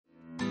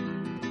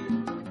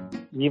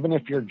even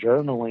if you're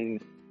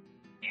journaling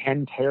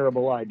 10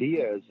 terrible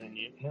ideas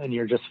and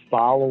you're just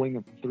following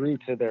them through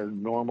to their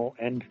normal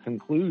end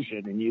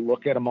conclusion, and you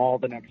look at them all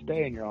the next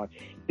day and you're like,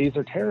 these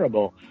are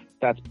terrible,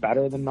 that's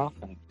better than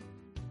nothing.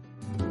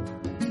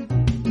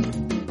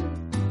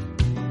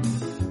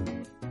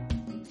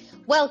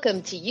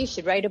 Welcome to You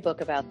Should Write a Book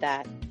About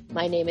That.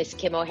 My name is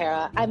Kim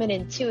O'Hara. I'm an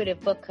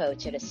intuitive book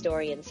coach at A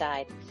Story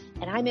Inside,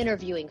 and I'm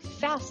interviewing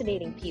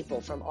fascinating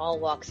people from all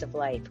walks of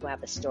life who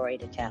have a story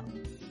to tell.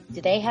 Do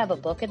they have a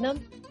book in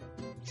them?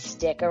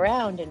 Stick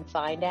around and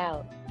find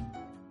out.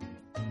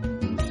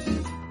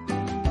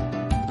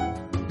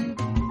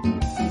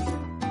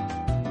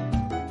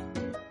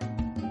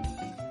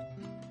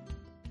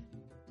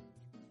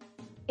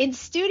 In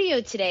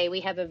studio today,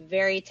 we have a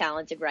very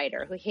talented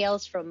writer who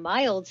hails from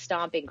my old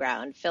stomping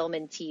ground, film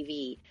and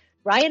TV.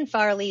 Ryan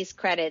Farley's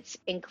credits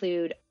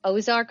include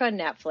Ozark on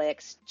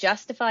Netflix,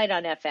 Justified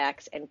on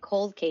FX, and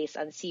Cold Case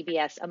on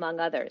CBS,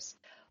 among others.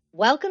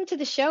 Welcome to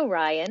the show,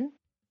 Ryan.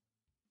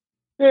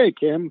 Hey,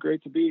 Kim.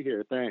 Great to be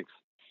here. Thanks.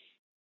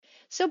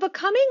 So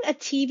becoming a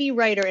TV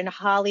writer in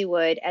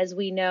Hollywood, as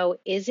we know,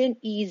 isn't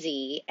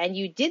easy, and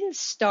you didn't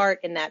start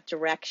in that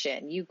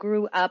direction. You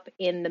grew up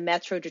in the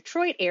Metro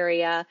Detroit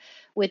area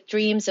with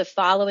dreams of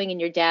following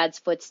in your dad's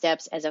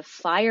footsteps as a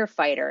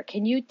firefighter.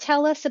 Can you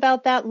tell us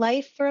about that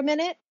life for a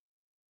minute?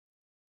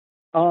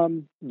 I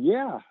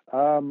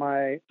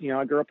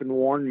grew up in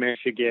Warren,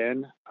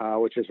 Michigan,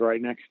 which is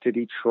right next to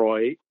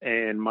Detroit,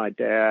 and my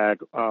dad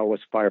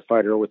was a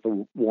firefighter with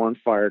the Warren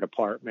Fire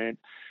Department.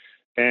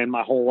 And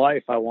my whole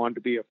life, I wanted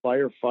to be a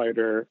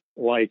firefighter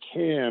like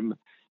him.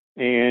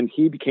 And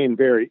he became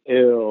very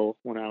ill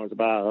when I was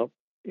about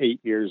 8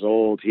 years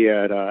old. He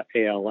had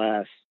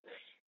ALS.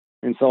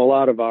 And so a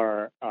lot of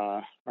our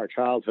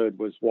childhood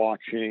was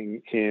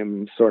watching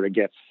him sort of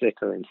get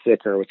sicker and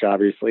sicker, which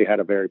obviously had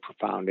a very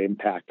profound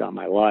impact on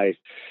my life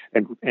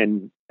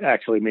and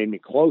actually made me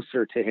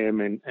closer to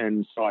him.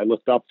 And so I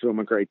looked up to him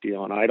a great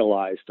deal and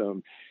idolized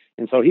him.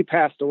 And so he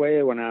passed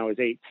away when I was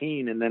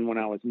 18. And then when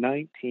I was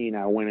 19,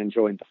 I went and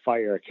joined the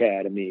fire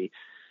academy.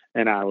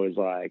 And I was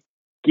like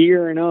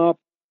gearing up,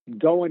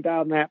 going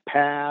down that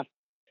path.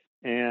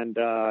 And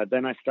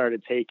then I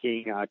started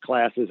taking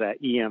classes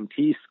at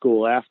EMT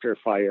school after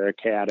fire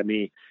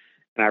academy.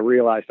 And I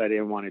realized I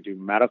didn't want to do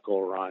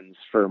medical runs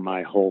for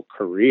my whole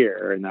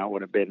career. And that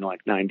would have been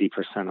like 90%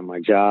 of my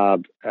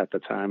job at the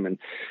time.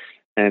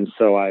 And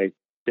so I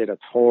did a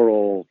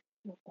total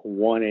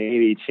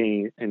 180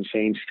 change and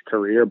changed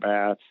career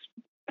paths,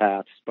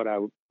 but I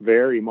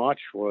very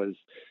much it was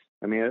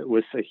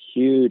a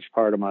huge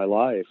part of my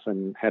life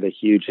and had a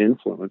huge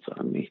influence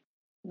on me.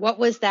 What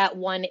was that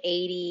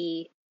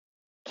 180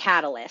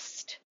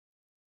 catalyst?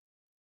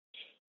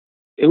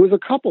 It was a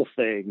couple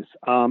things.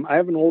 I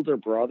have an older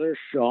brother,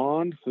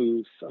 Sean,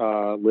 who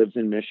lives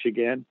in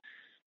Michigan,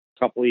 a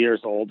couple of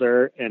years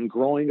older. And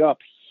growing up,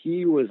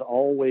 he was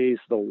always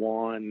the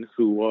one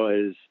who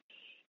was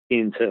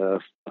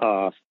into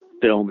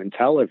film and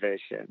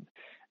television.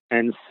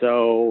 And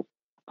so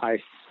I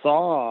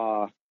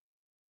saw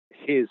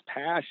his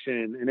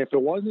passion. And if it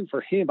wasn't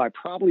for him, I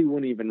probably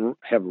wouldn't even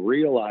have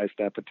realized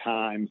at the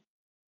time.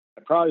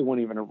 That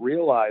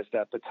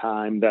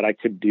I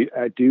could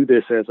do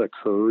this as a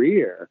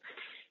career.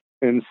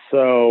 And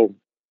so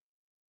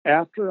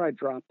after I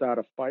dropped out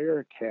of fire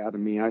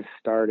academy, I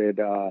started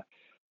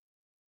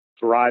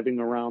driving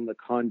around the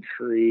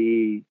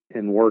country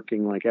and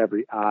working like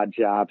every odd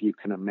job you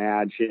can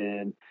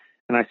imagine.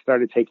 And I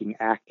started taking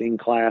acting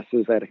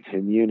classes at a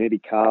community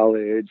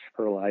college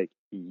for like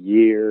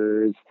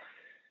years.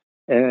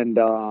 And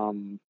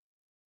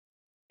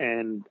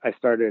I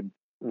started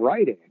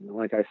writing,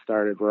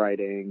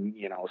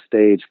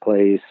 stage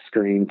plays,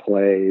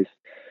 screenplays,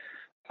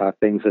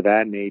 things of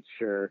that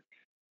nature.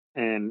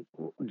 And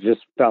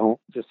just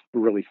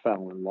really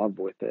fell in love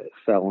with it,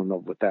 fell in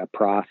love with that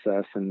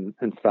process and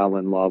fell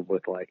in love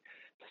with like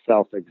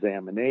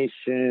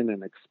self-examination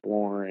and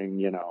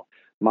exploring,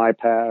 my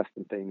past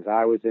and things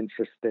I was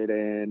interested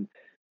in.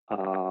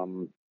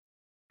 And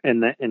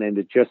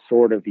it just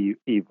sort of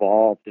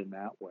evolved in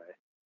that way.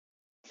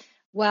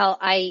 Well,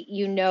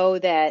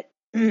 that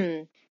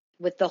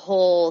with the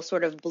whole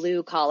sort of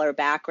blue collar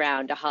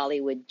background, a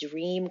Hollywood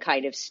dream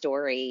kind of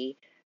story,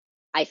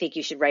 I think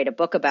you should write a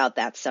book about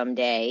that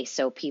someday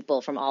so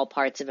people from all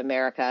parts of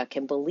America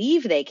can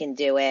believe they can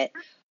do it.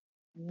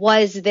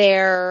 Was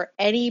there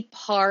any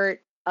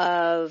part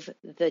of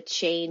the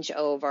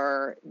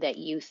changeover that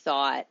you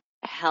thought,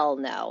 hell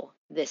no,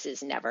 this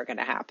is never going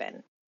to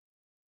happen?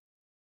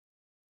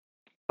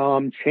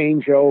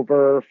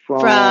 Changeover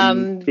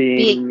from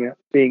being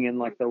in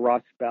like the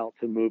Rust Belt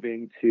to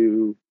moving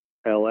to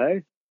LA?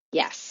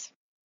 Yes.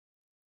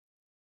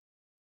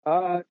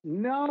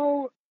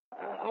 No,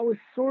 I was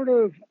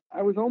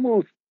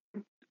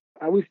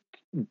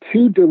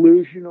too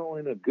delusional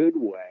in a good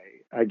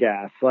way, I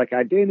guess. Like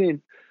I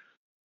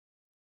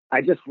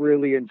just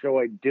really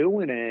enjoyed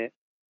doing it.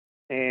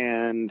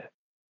 And,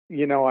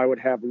 I would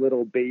have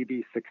little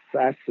baby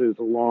successes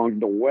along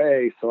the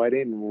way. So I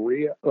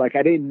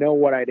didn't know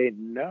what I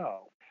didn't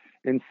know.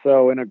 And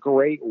so in a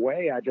great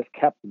way, I just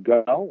kept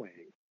going.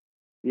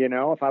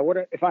 If I would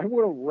have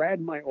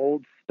read my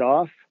old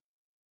stuff,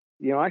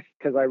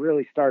 because I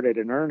really started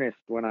in earnest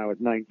when I was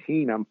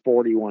 19. I'm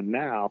 41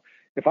 now.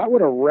 If I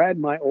would have read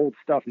my old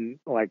stuff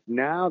like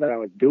now that I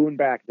was doing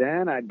back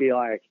then, I'd be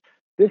like,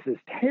 this is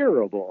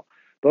terrible.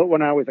 But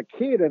when I was a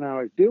kid and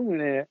I was doing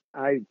it,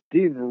 I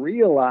didn't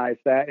realize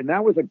that. And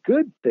that was a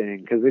good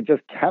thing because it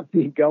just kept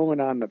me going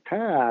on the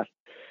path.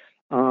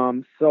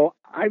 So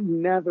I've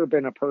never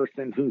been a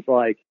person who's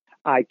like,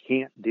 I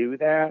can't do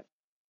that.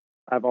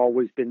 I've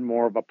always been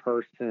more of a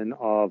person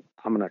of,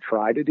 I'm going to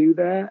try to do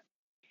that.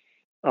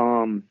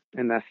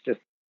 And that's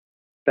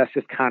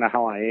just kind of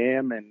how I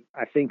am. And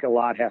I think a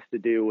lot has to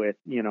do with,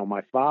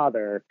 my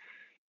father.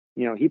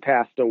 He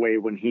passed away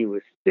when he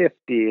was 50.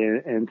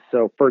 And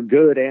so for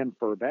good and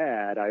for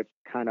bad, I've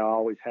kind of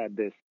always had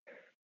this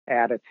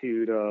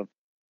attitude of,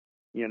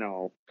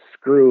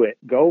 screw it,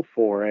 go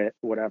for it.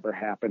 Whatever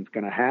happens,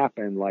 going to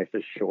happen. Life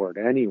is short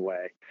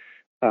anyway.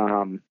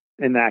 And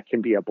that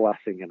can be a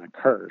blessing and a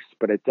curse,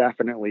 but it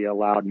definitely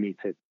allowed me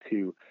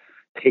to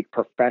take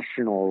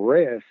professional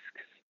risks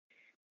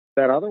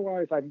that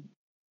otherwise I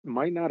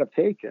might not have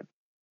taken.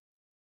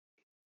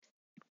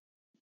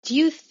 Do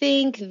you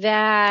think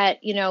that,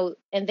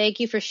 and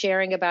thank you for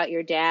sharing about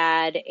your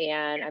dad,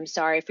 and I'm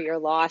sorry for your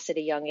loss at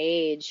a young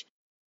age,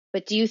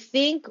 but do you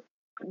think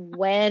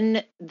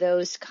when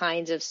those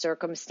kinds of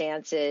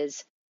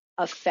circumstances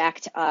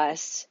affect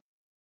us,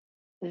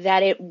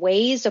 that it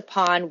weighs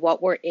upon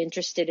what we're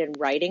interested in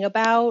writing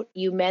about?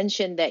 You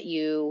mentioned that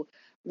you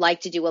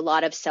like to do a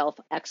lot of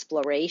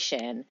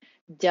self-exploration.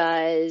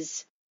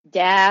 Does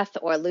death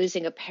or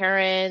losing a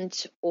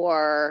parent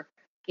or,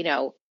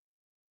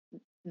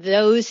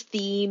 those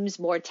themes,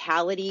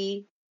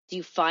 mortality, do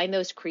you find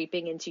those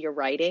creeping into your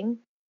writing?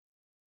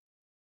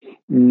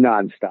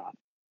 Nonstop.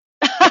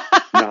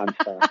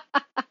 Nonstop.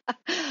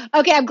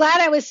 Okay, I'm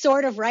glad I was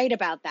sort of right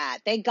about that.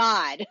 Thank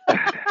God.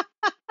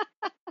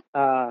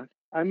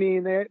 I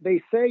mean,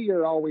 they say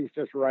you're always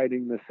just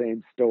writing the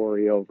same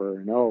story over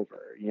and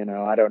over.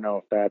 I don't know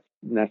if that's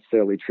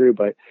necessarily true,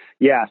 but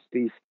yes,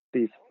 these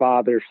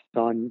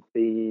father-son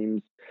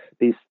themes,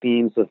 these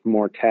themes of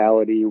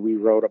mortality, we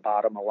wrote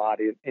about them a lot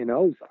in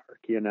Ozark.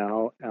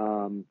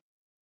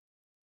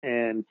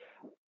 And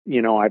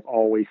I've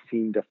always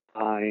seemed to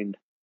find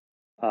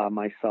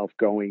myself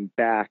going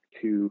back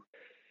to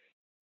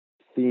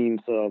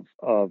themes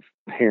of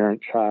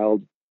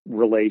parent-child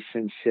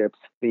relationships,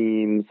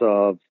 themes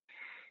of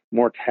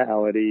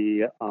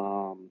mortality,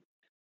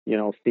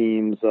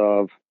 themes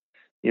of,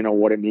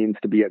 what it means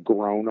to be a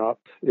grown up,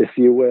 if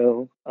you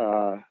will,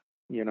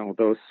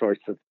 those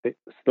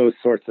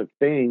sorts of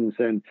things.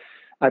 And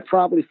I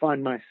probably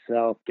find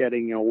myself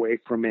getting away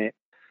from it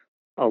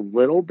a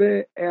little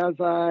bit as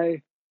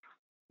I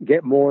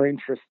get more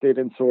interested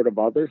in sort of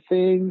other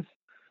things,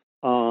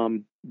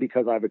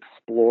 because I've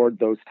explored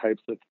those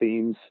types of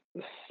themes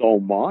so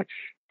much.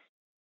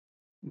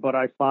 But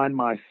I find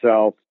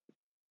myself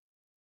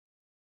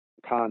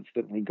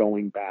constantly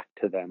going back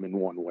to them in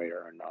one way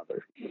or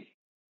another.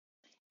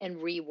 And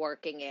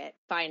reworking it,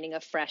 finding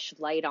a fresh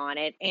light on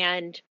it.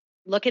 And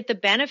look at the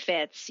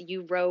benefits.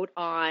 You wrote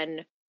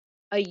on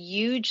a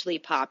hugely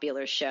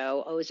popular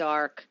show.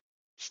 Ozark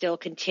still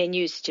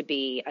continues to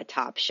be a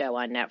top show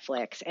on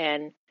Netflix.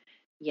 And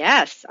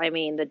yes, I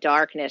mean, the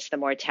darkness, the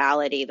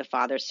mortality, the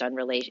father-son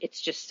relation,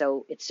 it's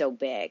so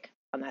big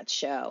on that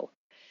show.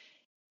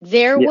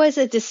 There Yeah. was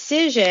a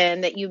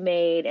decision that you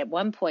made at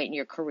one point in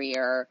your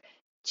career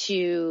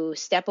to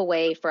step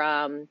away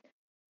from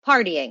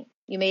partying.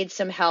 You made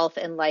some health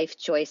and life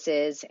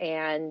choices,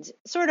 and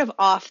sort of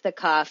off the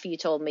cuff, you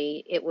told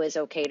me it was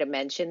okay to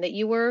mention that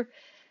you were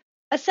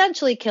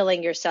essentially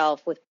killing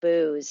yourself with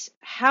booze.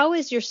 How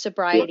has your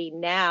sobriety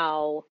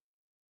now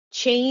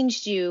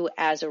changed you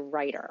as a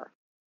writer?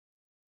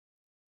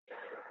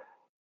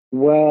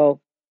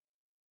 Well,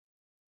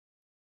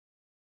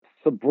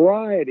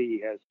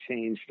 sobriety has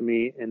changed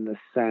me in the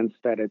sense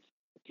that it's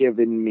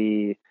given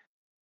me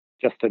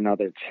just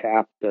another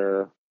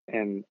chapter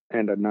and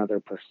another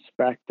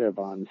perspective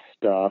on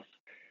stuff.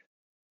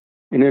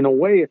 And in a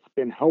way, it's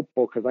been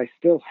helpful because I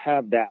still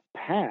have that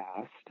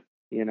past.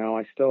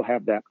 I still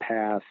have that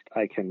past.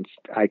 I can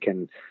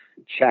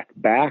check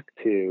back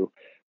to,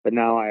 but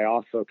now I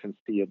also can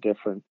see a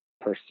different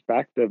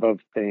perspective of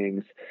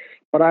things.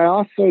 But I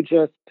also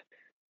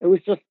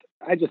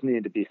I just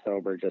needed to be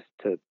sober just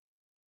to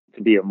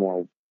be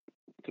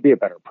to be a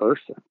better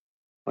person.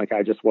 Like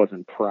I just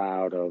wasn't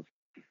proud of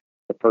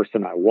the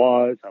person I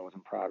was. I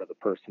wasn't proud of the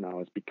person I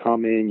was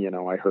becoming.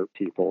 I hurt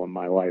people in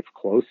my life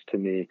close to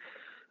me,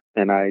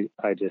 and I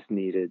just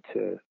needed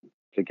to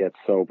get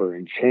sober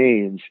and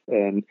change.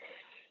 And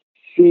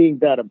seeing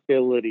that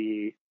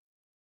ability,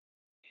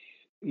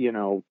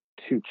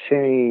 to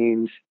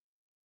change,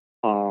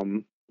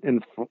 and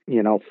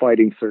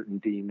fighting certain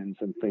demons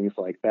and things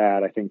like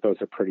that. I think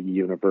those are pretty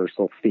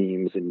universal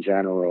themes in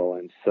general.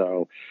 And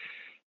so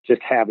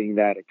just having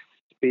that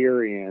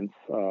experience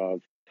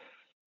of,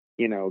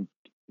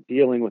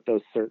 dealing with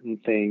those certain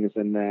things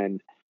and then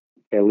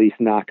at least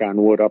knock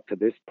on wood up to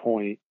this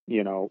point,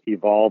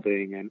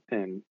 evolving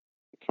and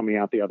coming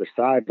out the other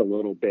side a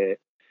little bit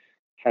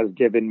has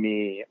given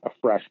me a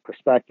fresh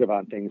perspective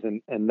on things.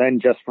 And then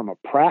just from a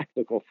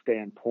practical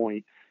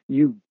standpoint,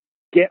 you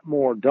get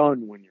more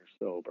done when you're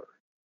sober,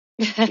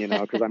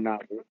 because I'm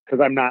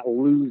not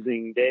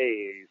losing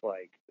days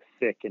like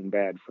sick and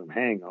bad from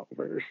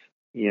hangovers,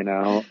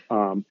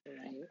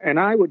 and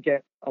I would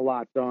get a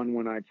lot done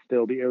when I'd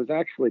still be, it was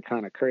actually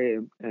kind of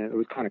crazy. It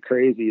was kind of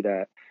crazy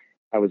that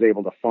I was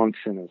able to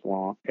function as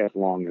long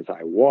as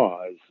I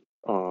was.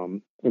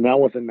 And that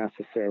wasn't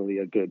necessarily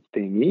a good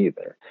thing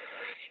either.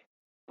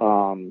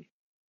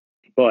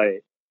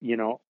 But,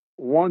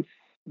 once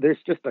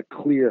there's just a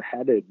clear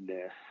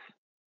headedness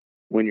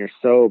when you're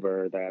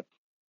sober,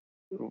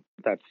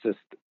 that's just,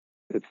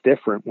 it's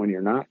different when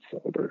you're not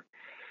sober.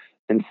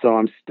 And so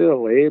I'm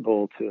still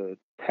able to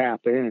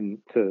tap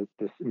into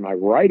this. My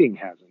writing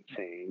hasn't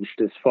changed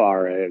as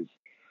far as,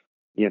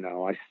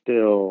 I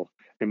still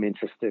am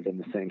interested in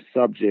the same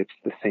subjects,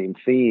 the same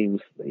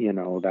themes,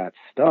 that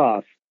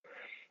stuff.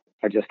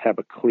 I just have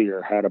a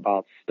clear head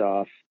about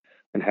stuff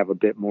and have a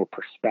bit more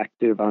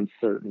perspective on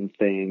certain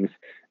things.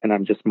 And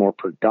I'm just more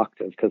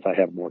productive because I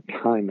have more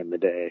time in the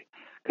day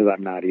because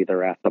I'm not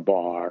either at the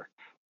bar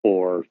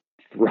or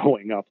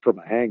throwing up from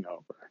a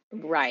hangover.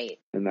 Right.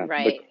 And that's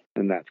right.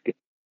 And that's good.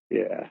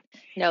 Yeah.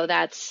 No,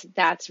 that's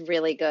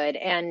really good.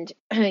 And,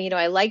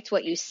 I liked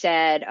what you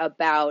said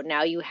about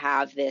now you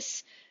have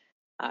this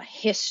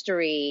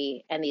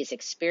history and these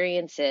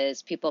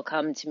experiences. People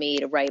come to me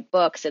to write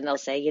books and they'll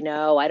say,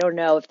 I don't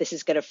know if this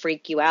is going to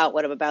freak you out,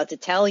 what I'm about to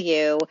tell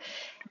you.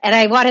 And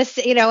I want to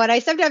say, and I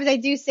sometimes I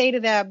do say to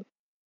them,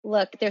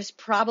 look, there's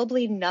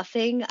probably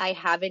nothing I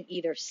haven't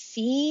either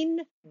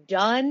seen,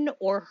 done,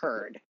 or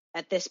heard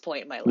at this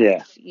point in my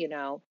life, Yeah,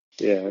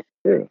 it's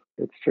true.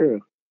 It's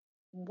true.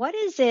 What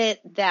is it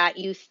that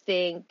you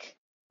think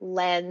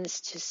lends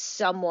to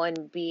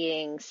someone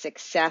being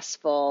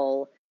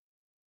successful?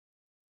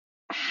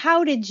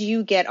 How did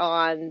you get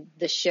on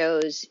the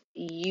shows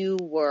you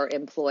were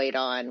employed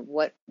on?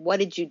 What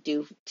did you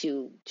do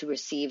to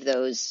receive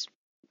those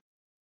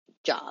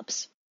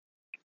jobs?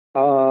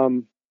 A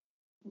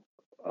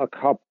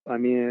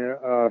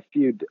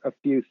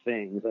few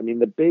things. I mean,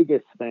 the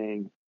biggest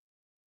thing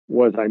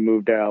was I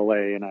moved to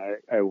LA and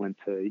I went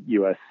to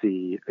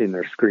USC in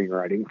their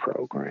screenwriting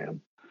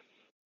program.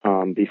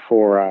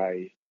 Before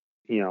I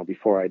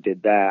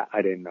did that,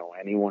 I didn't know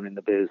anyone in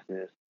the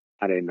business.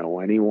 I didn't know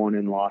anyone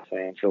in Los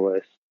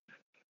Angeles.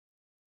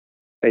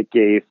 It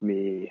gave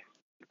me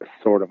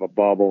sort of a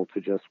bubble to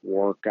just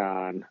work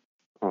on,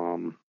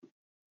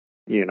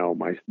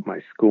 my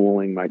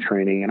schooling, my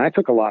training. And I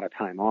took a lot of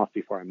time off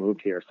before I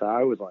moved here. So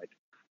I was like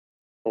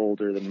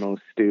older than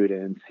most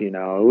students, it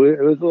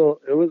was a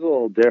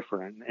little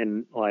different.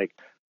 And like,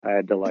 I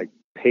had to like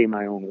pay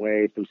my own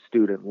way through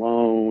student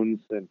loans.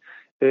 And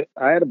it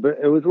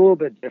was a little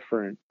bit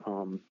different,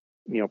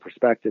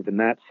 perspective in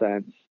that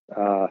sense.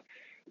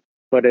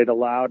 But it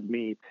allowed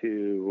me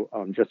to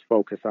just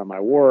focus on my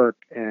work.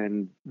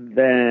 And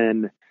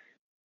then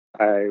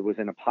I was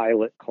in a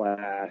pilot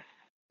class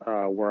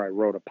where I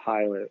wrote a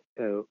pilot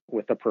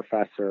with a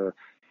professor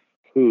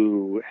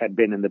who had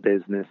been in the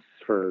business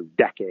for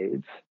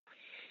decades.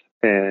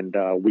 And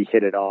we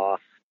hit it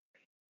off.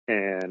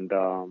 And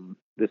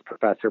this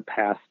professor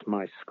passed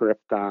my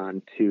script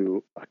on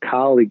to a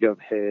colleague of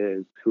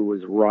his who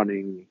was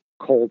running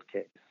Cold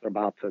Case,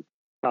 about to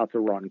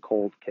run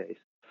Cold Case.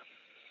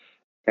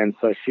 And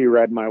so she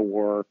read my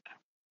work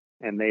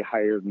and they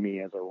hired me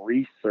as a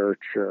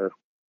researcher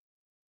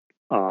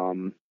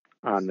on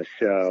the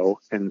show.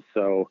 And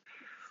so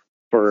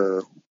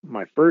for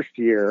my first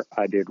year,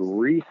 I did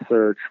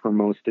research for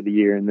most of the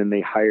year, and then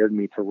they hired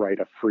me to write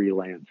a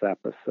freelance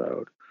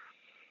episode.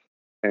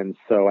 And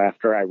so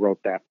after I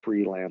wrote that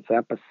freelance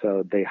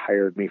episode, they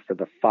hired me for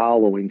the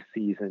following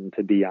season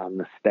to be on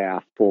the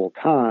staff full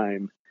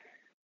time.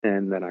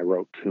 And then I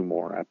wrote 2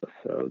 more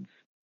episodes.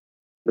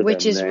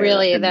 Which is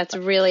that's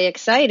really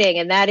exciting.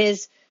 And that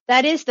is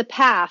the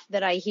path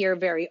that I hear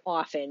very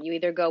often. You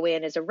either go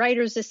in as a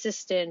writer's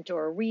assistant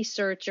or a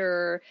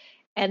researcher.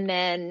 And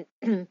then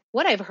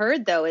what I've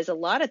heard, though, is a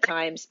lot of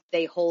times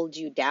they hold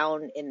you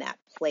down in that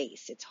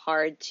place. It's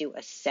hard to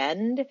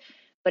ascend,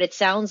 but it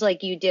sounds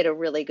like you did a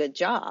really good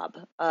job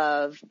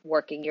of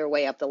working your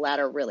way up the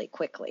ladder really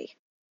quickly.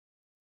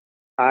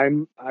 I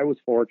was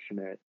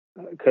fortunate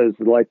because,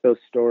 like those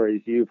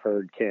stories you've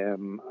heard,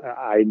 Kim,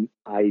 I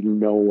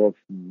know of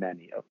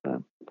many of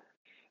them.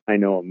 I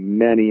know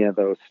many of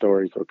those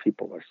stories where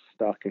people are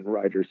stuck in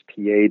writer's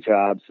PA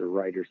jobs or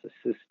writer's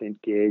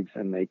assistant gigs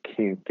and they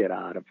can't get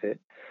out of it.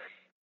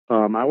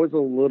 I was a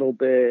little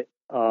bit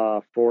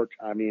I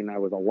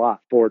was a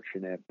lot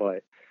fortunate,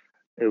 but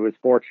it was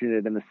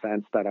fortunate in the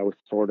sense that I was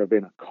sort of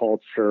in a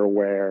culture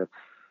where,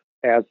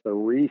 as the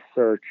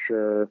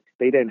researcher,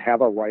 they didn't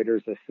have a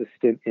writer's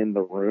assistant in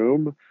the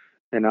room.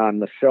 And on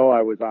the show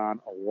I was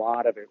on, a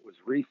lot of it was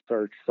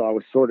research. So I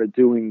was sort of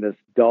doing this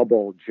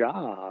double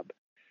job.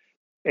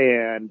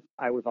 And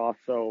I was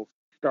also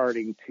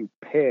starting to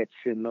pitch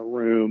in the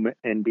room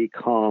and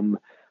become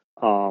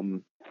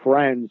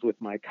friends with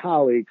my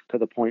colleagues to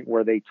the point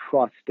where they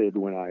trusted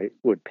when I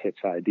would pitch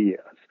ideas.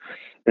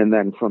 And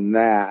then from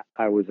that,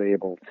 I was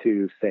able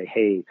to say,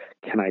 hey,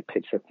 can I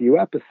pitch a few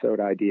episode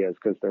ideas?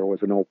 Because there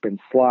was an open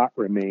slot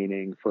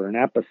remaining for an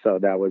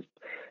episode that was,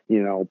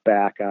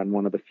 back on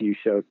one of the few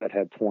shows that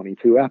had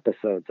 22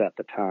 episodes at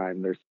the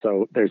time.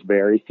 There's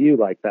very few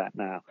like that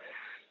now.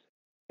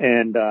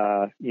 And,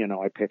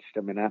 I pitched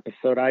them an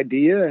episode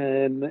idea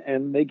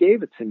and they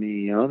gave it to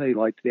me, they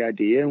liked the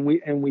idea and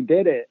we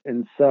did it.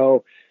 And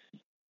so,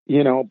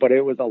 but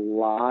it was a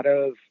lot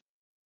of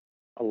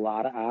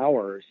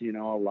hours, a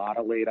lot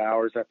of late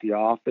hours at the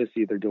office,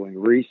 either doing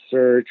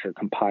research or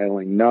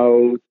compiling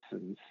notes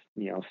and,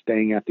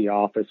 staying at the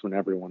office when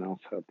everyone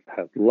else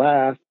had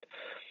left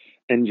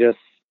and just,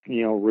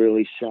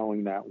 really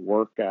showing that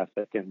work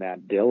ethic and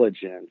that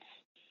diligence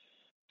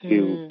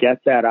to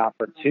get that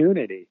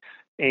opportunity.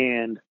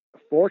 And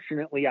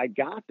fortunately, I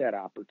got that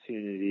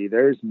opportunity.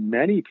 There's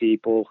many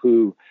people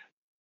who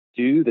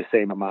do the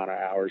same amount of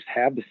hours,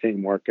 have the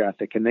same work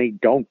ethic, and they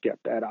don't get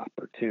that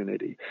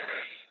opportunity.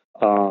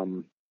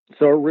 So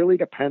it really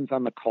depends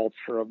on the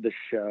culture of the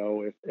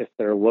show, if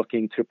they're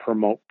looking to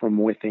promote from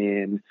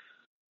within.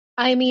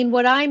 I mean,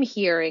 what I'm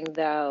hearing,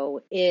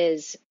 though,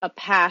 is a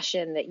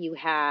passion that you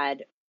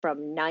had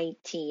from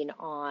 19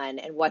 on.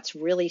 And what's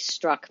really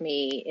struck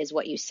me is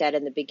what you said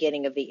in the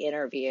beginning of the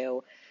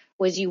interview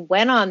was you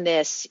went on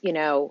this,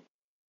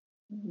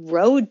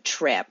 road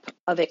trip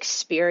of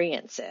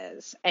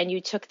experiences and you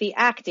took the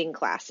acting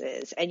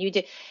classes and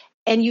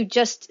you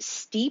just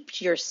steeped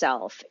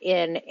yourself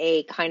in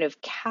a kind of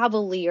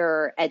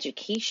cavalier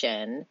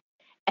education.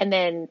 And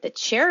then the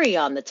cherry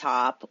on the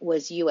top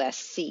was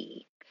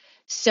USC.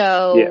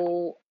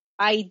 So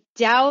I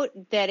doubt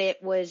that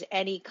it was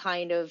any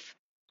kind of,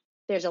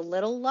 there's a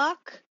little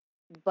luck,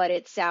 but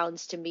it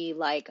sounds to me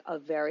like a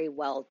very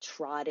well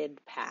trodden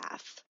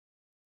path.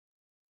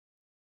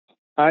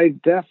 I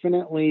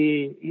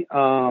definitely,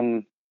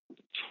 I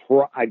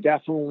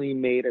definitely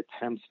made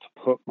attempts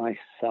to put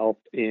myself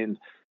in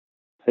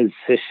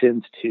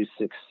positions to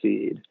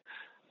succeed.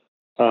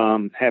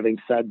 Having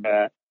said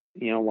that,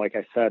 like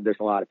I said, there's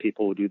a lot of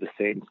people who do the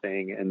same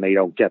thing and they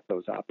don't get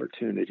those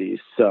opportunities.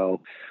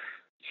 So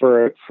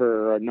for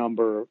a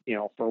number,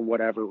 for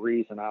whatever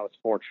reason, I was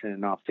fortunate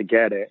enough to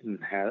get it and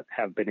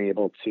have been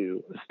able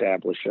to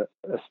establish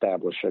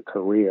a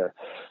career,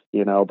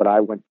 but I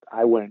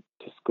went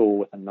to school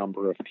with a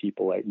number of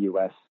people at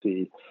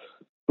USC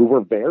who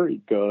were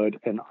very good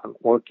and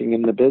aren't working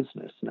in the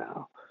business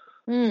now.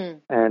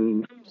 And,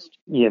 and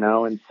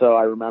so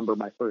I remember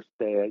my first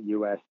day at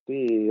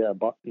USC,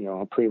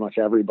 pretty much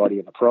everybody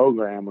in the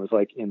program was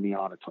like in the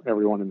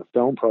everyone in the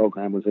film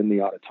program was in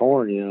the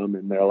auditorium,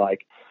 and they're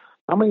like,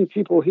 how many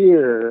people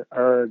here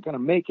are going to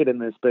make it in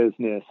this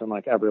business? And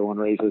like everyone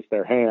raises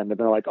their hand and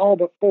they're like, oh,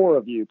 but 4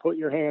 of you, put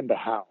your hand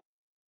out.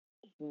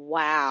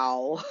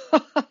 Wow.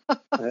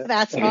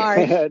 That's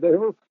hard.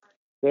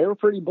 They were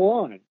pretty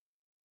blunt,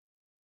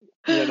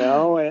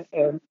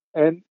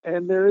 and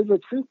there is a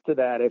truth to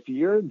that. If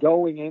you're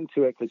going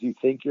into it because you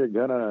think you're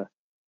going to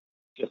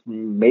just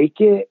make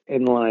it,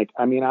 and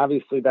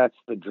obviously that's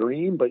the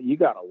dream, but you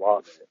got to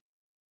love it.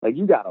 I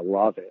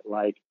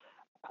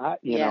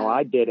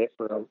did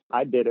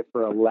it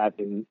for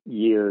 11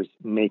 years,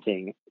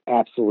 making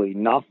absolutely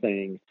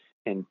nothing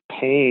and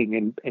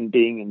paying and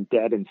being in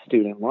debt in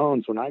student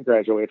loans. When I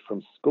graduated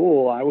from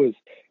school, I was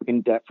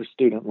in debt for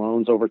student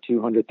loans over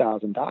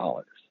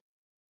 $200,000.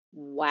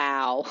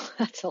 Wow.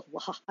 That's a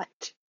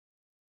lot.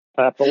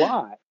 That's a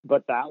lot,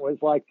 but that was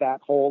like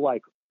that whole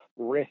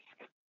risk,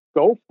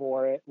 go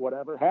for it.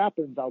 Whatever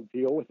happens, I'll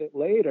deal with it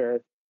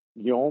later.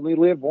 You only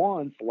live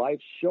once,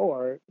 life's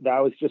short. That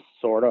was just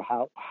sort of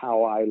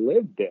how I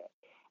lived it.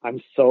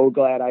 I'm so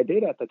glad I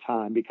did at the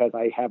time because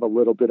I have a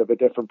little bit of a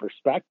different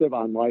perspective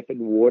on life. And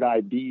would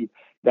I be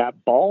that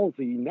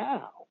ballsy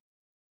now?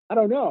 I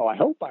don't know. I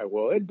hope I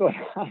would, but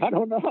I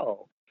don't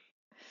know.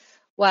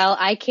 Well,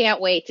 I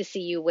can't wait to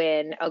see you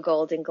win a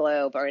Golden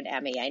Globe or an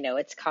Emmy. I know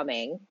it's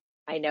coming.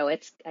 I know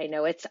it's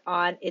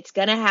on, it's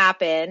going to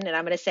happen. And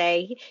I'm going to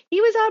say,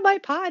 he was on my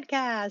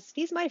podcast.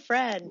 He's my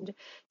friend.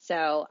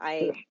 So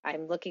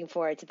I'm looking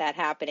forward to that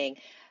happening.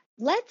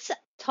 Let's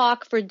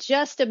talk for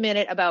just a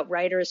minute about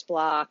writer's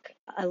block.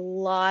 A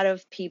lot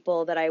of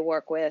people that I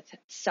work with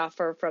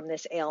suffer from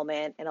this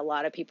ailment, and a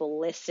lot of people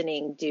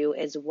listening do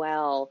as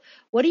well.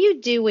 What do you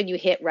do when you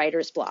hit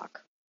writer's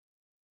block?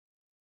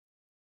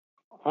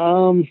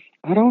 I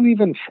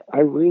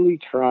really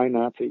try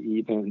not to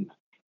even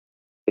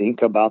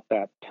think about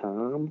that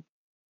term.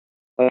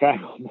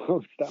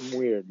 I'm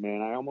weird,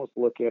 man. I almost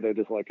look at it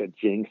as like a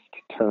jinxed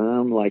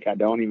term. I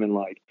don't even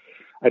like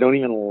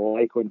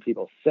when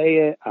people say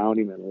it. I don't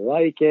even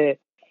like it.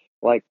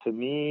 To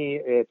me,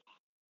 it's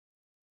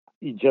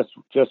you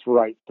just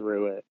write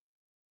through it.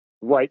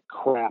 Write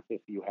crap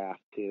if you have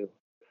to.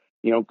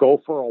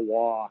 Go for a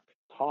walk,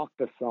 talk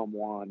to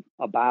someone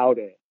about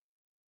it.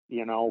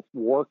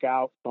 work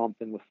out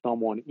something with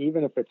someone,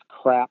 even if it's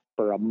crap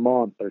for a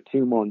month or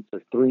 2 months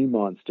or 3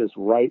 months, just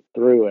right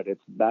through it.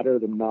 It's better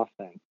than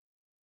nothing,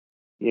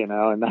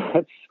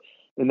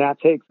 and that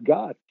takes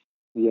guts,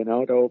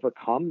 to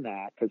overcome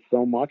that, because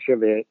so much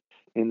of it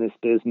in this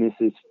business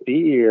is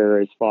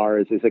fear, as far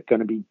as, is it going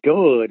to be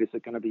good? Is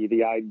it going to be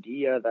the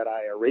idea that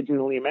I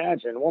originally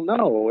imagined? Well,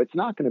 no, it's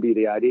not going to be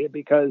the idea,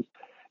 because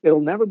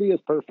it'll never be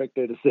as perfect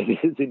as it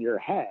is in your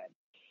head,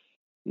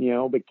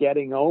 but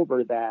getting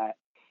over that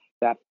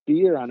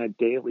fear on a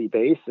daily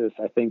basis,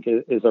 I think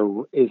is a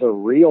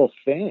real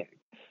thing.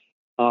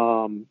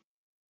 And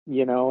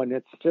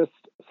it's just,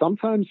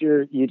 sometimes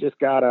you just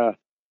gotta,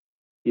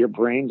 your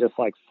brain just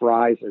like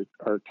fries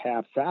or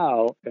taps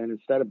out, and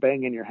instead of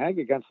banging your head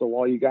against the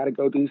wall, you got to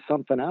go do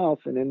something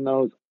else. And in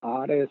those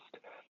oddest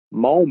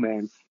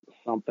moments,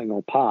 something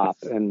will pop.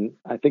 And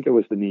I think it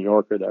was the New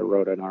Yorker that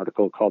wrote an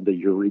article called "The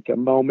Eureka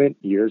Moment"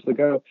 years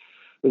ago.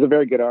 It was a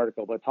very good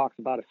article, but it talks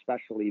about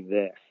especially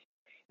this.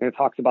 And it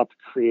talks about the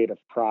creative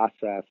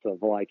process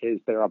of, like, is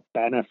there a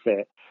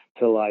benefit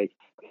to, like,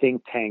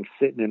 think tanks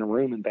sitting in a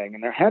room and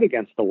banging their head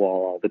against the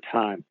wall all the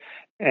time?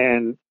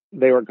 And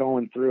they were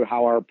going through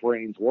how our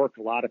brains work.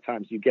 A lot of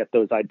times you get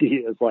those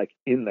ideas like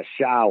in the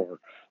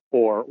shower,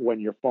 or when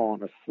you're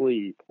falling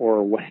asleep,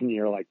 or when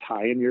you're like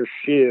tying your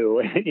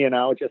shoe,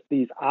 just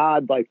these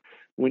odd, like,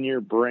 when your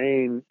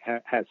brain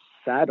has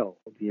settled,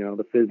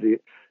 the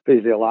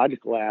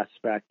physiological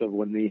aspect of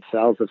when these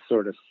cells have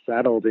sort of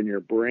settled in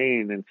your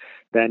brain, and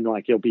then,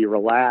 like, you'll be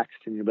relaxed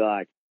and you'll be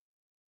like,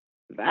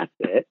 that's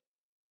it.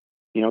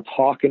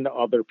 Talking to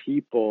other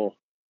people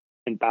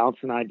and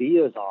bouncing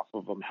ideas off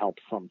of them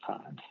helps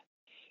sometimes.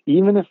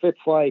 Even if it's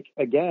like,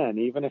 again,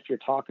 even if you're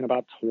talking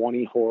about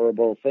 20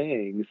 horrible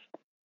things,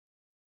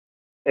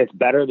 it's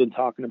better than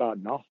talking about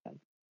nothing.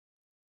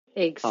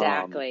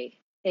 Exactly.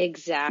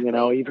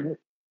 Even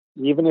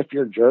if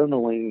you're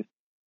journaling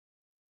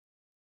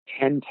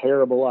 10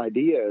 terrible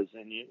ideas,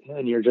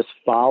 and you're just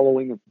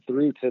following them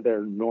through to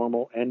their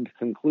normal end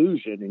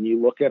conclusion, and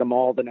you look at them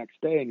all the next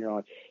day and you're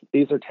like,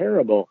 these are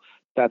terrible,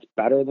 that's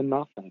better than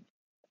nothing.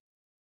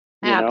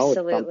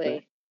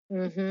 Absolutely.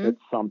 Mm-hmm.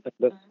 It's something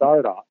to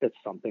start off. It's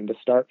something to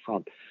start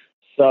from.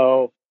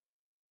 So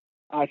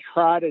I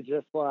try to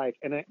just, like,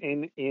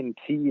 in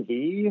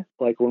TV,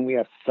 like, when we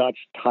have such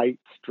tight,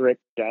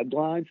 strict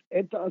deadlines,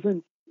 it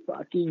doesn't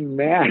fucking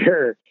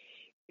matter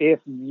if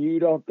you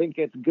don't think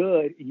it's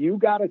good. You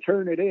got to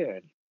turn it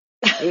in.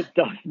 It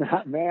does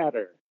not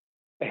matter.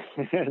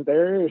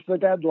 There's the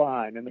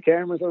deadline, and the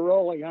cameras are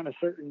rolling on a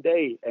certain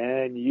date,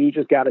 and you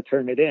just got to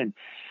turn it in.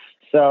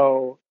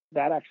 So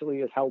that actually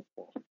is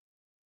helpful.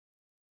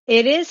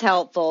 It is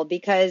helpful,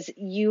 because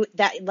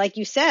like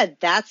you said,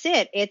 that's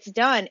it. It's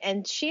done.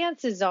 And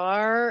chances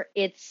are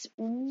it's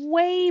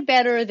way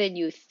better than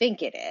you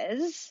think it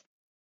is.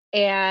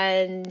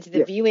 And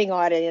the viewing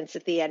audience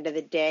at the end of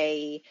the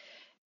day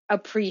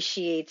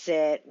appreciates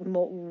it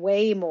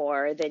way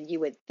more than you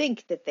would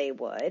think that they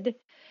would.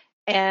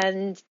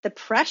 And the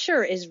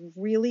pressure is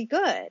really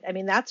good. I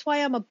mean, that's why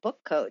I'm a book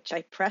coach.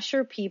 I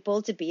pressure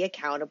people to be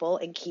accountable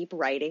and keep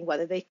writing,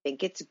 whether they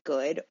think it's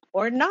good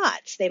or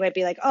not. They might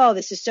be like, oh,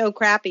 this is so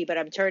crappy, but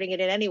I'm turning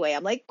it in anyway.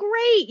 I'm like,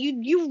 great,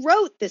 you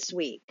wrote this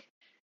week.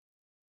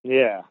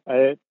 Yeah.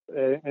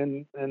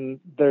 And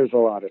there's a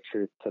lot of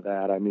truth to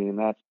that. I mean,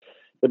 that's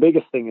the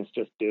biggest thing, is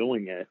just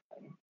doing it.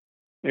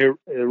 It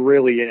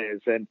really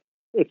is. And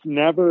it's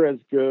never as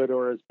good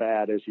or as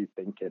bad as you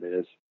think it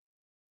is.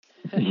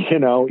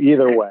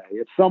 Either way,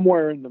 it's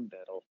somewhere in the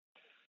middle.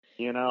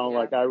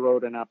 Like, I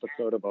wrote an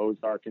episode of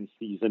Ozark in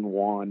season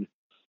 1.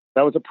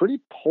 That was a pretty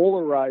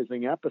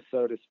polarizing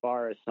episode, as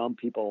far as some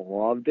people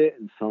loved it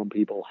and some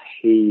people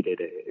hated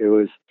it. It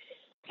was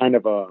kind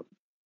of a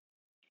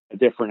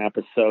different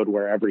episode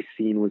where every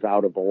scene was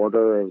out of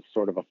order. It was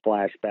sort of a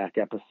flashback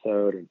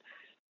episode,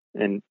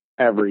 and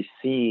every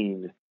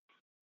scene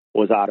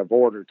was out of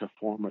order to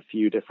form a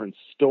few different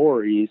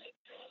stories.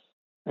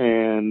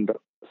 And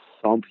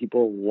some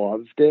people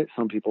loved it.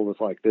 Some people was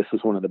like, this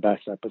is one of the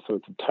best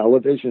episodes of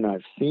television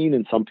I've seen.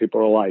 And some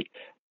people are like,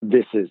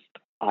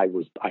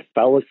 I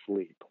fell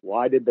asleep.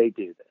 Why did they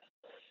do this?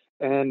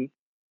 And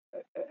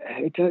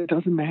it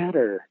doesn't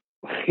matter.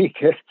 Like,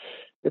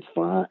 it's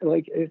fine.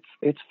 Like,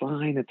 it's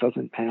fine. It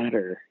doesn't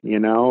matter. You're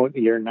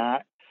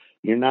not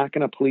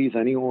going to please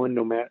everyone,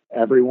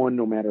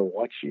 no matter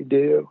what you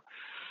do.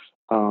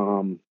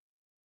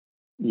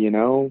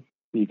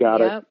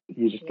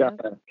 You just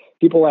gotta,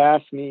 people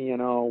ask me,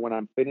 when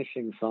I'm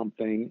finishing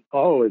something,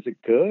 oh, is it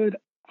good?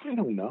 I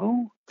don't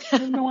know. I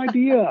have no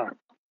idea.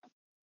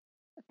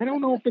 I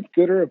don't know if it's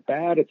good or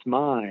bad. It's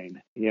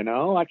mine.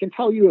 I can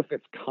tell you if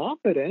it's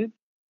competent.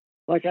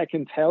 Like, I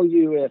can tell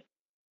you if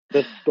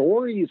the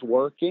story's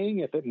working,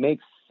 if it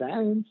makes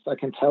sense. I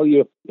can tell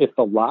you if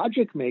the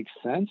logic makes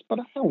sense, but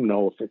I don't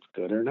know if it's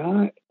good or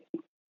not.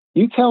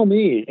 You tell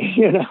me,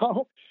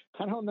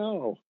 I don't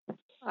know.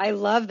 I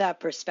love that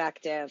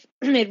perspective.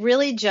 It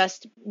really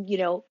just,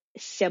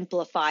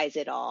 simplifies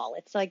it all.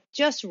 It's like,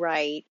 just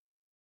right.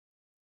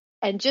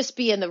 and just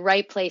be in the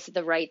right place at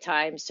the right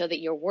time so that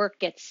your work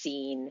gets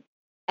seen,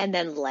 and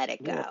then let it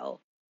Yeah.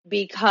 go. Yeah.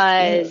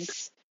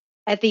 Because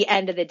at the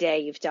end of the day,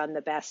 you've done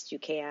the best you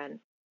can.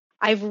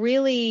 I've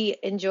really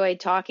enjoyed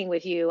talking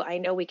with you. I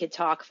know we could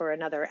talk for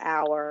another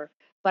hour,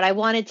 but I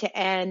wanted to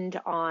end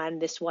on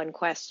this one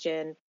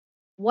question.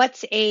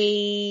 What's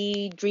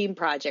a dream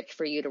project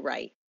for you to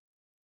write?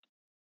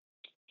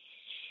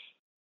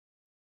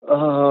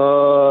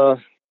 Probably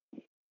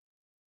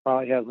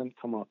hasn't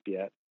come up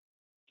yet.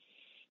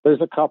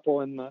 There's a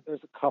couple in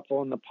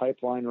the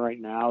pipeline right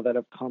now that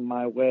have come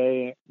my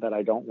way that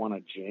I don't want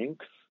to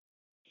jinx.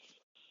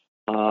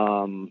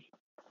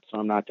 So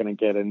I'm not going to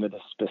get into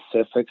the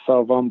specifics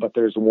of them, but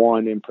there's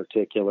one in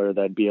particular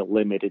that'd be a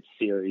limited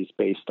series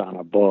based on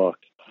a book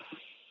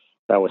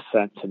that was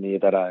sent to me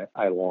that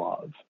I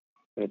love.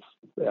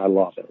 I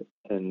love it,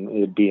 and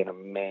it'd be an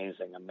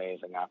amazing,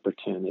 amazing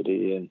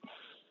opportunity, and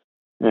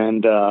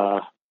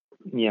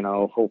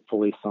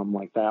hopefully something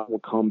like that will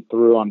come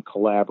through. I'm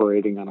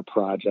collaborating on a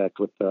project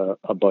with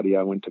a buddy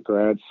I went to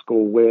grad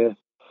school with.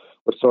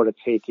 We're sort of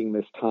taking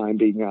this time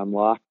being on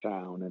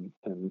lockdown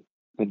and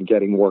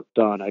getting work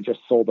done. I just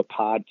sold a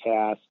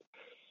podcast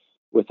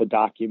with a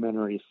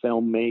documentary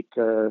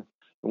filmmaker,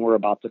 and we're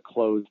about to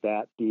close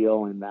that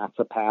deal. And that's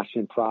a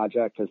passion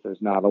project because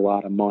there's not a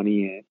lot of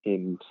money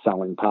in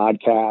selling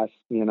podcasts.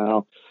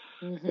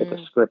 It's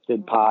a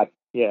scripted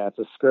it's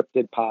a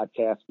scripted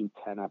podcast, be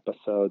 10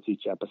 episodes,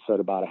 each episode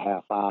about a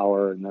half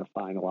hour, and they're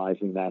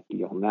finalizing that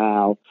deal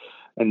now.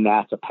 And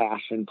that's a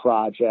passion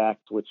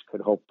project, which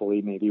could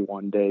hopefully maybe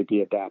one day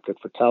be adapted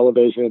for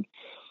television.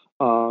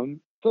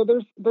 So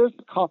there's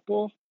a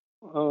couple.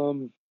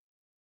 And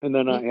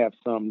then I have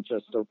some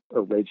just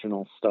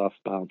original stuff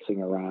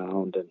bouncing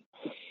around, and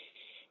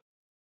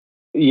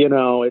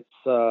it's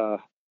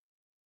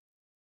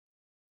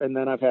and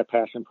then I've had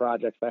passion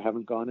projects that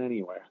haven't gone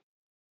anywhere.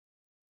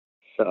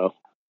 So,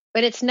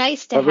 but it's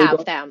nice to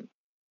have them.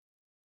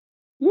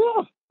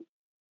 Yeah.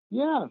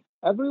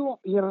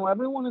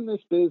 Everyone in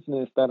this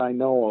business that I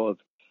know of,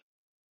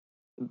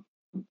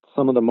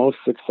 some of the most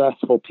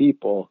successful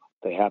people,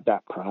 they have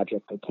that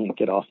project they can't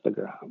get off the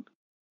ground.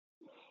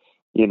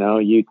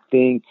 You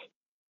think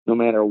no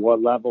matter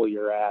what level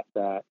you're at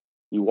that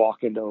you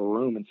walk into a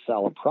room and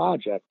sell a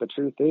project. The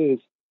truth is,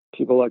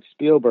 people like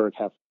Spielberg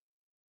have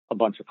a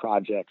bunch of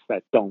projects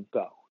that don't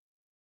go.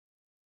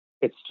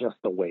 It's just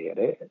the way it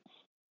is.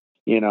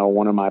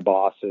 One of my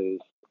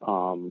bosses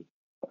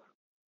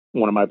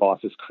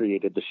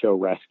created the show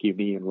Rescue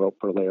Me and wrote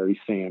for Larry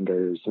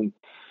Sanders, and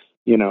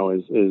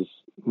is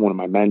one of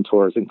my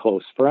mentors and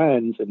close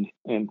friends, and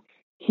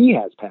he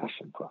has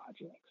passion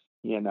projects,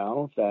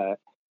 that,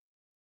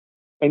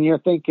 and you're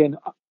thinking,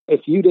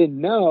 if you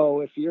didn't know,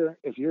 if you're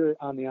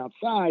on the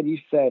outside, you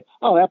say,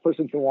 oh, that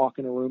person can walk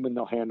in a room and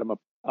they'll hand him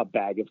a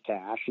bag of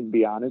cash and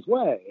be on his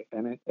way.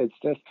 And it's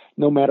just,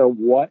 no matter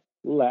what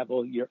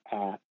level you're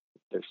at,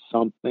 there's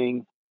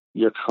something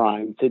you're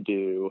trying to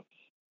do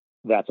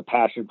that's a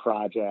passion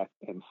project,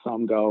 and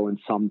some go and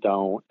some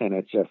don't. And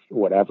it's just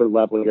whatever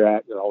level you're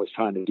at, you're always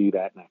trying to do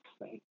that next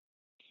thing.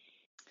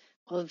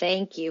 Well,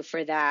 thank you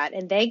for that.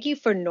 And thank you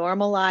for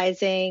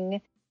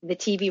normalizing the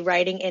TV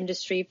writing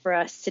industry for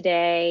us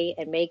today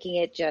and making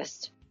it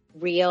just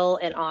real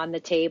and on the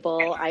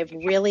table. I've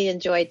really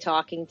enjoyed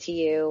talking to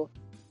you.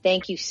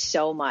 Thank you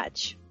so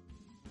much.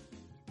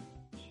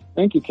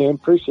 Thank you, Kim.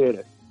 Appreciate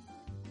it.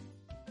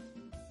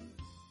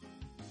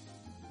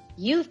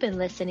 You've been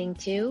listening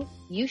to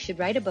You Should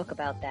Write a Book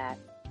About That.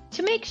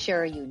 To make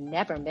sure you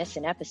never miss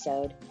an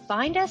episode,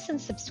 find us and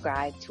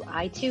subscribe to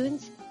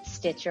iTunes,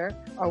 Stitcher,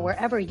 or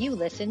wherever you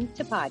listen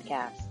to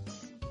podcasts.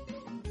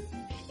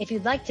 If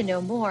you'd like to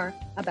know more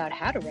about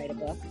how to write a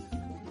book,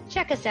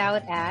 check us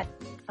out at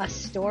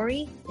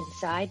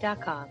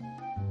astoryinside.com.